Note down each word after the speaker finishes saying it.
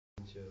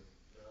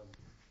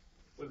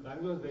Well,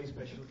 Bangalore is very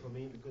special for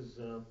me because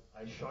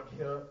I shot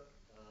here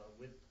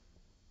with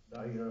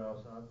Lalit Rao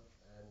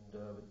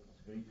and with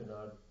Girish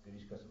Kannad,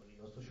 Girish Kasavali.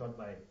 Also shot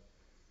by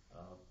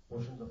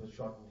portions of his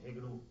shot in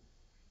Hegadu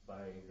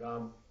by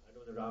Ram. I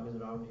know that Ram is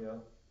around here,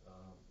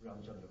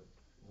 Ramchandra,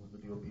 who's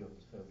the DOP of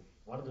this film,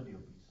 one of the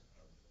DOPs.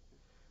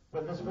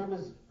 Well, this film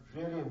is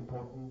really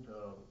important.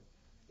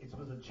 It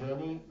was a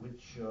journey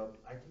which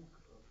I think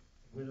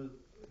you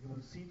will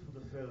see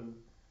through the film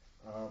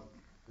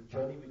the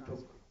journey we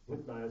took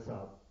with Naya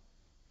Saab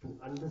to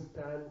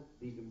understand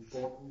the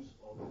importance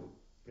of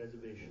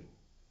preservation.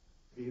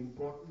 The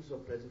importance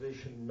of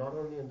preservation not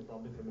only in the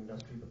public film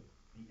industry, but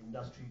the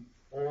industry,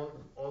 all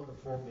the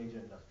four major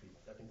industries.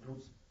 That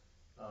includes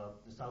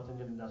the South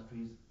Indian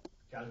industries,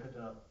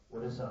 Calcutta,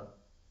 Odisha,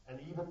 and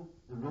even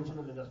the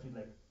regional industries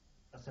like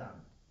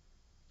Assam.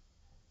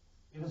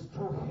 It is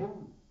through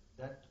him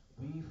that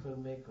we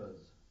filmmakers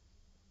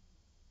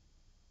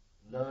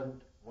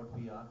learned what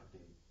we are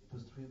today. It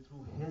was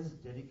through his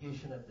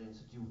dedication at the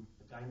institute,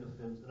 the kind of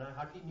films, and I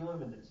hardly knew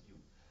him in the institute.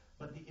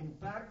 But the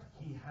impact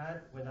he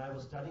had when I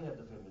was studying at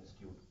the Film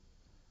Institute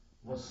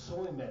was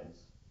so immense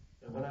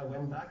that when I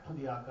went back to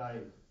the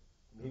archive,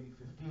 maybe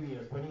 15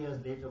 years, 20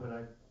 years later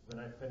when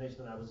I finished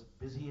and I was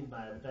busy in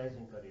my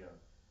advertising career,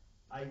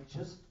 I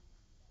just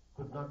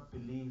could not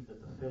believe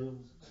that the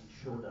films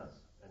he showed us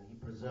and he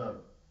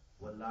preserved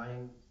were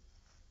lying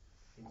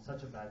in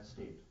such a bad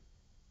state.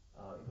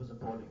 It was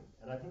appalling.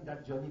 And I think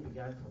that journey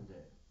began from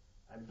there.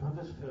 And through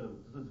this film,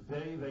 this is a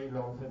very, very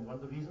long film. One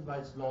of the reasons why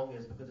it's long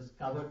is because it's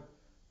covered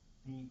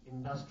the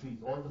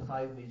industries, all the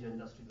five major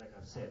industries, like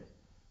I've said.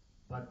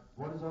 But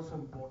what is also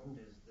important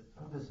is that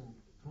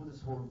through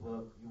this whole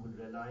work, you will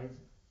realize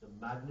the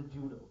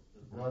magnitude of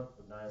the work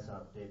that Naya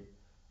Saab did.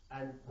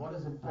 And what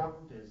is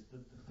important is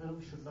that the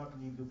film should not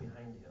leave you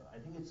behind here. I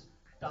think it's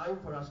time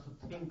for us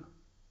to think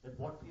that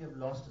what we have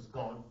lost is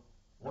gone.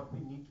 What we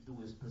need to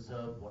do is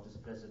preserve what is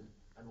present,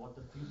 and what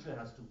the future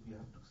has to, we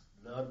have to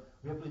learn.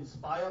 We have to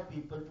inspire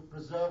people to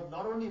preserve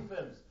not only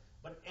films,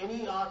 but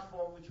any art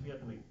form which we are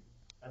doing.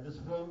 And this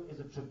film is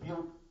a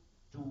tribute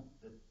to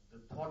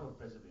the thought of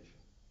preservation.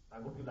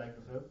 I hope you like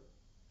the film.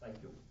 Thank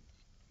you.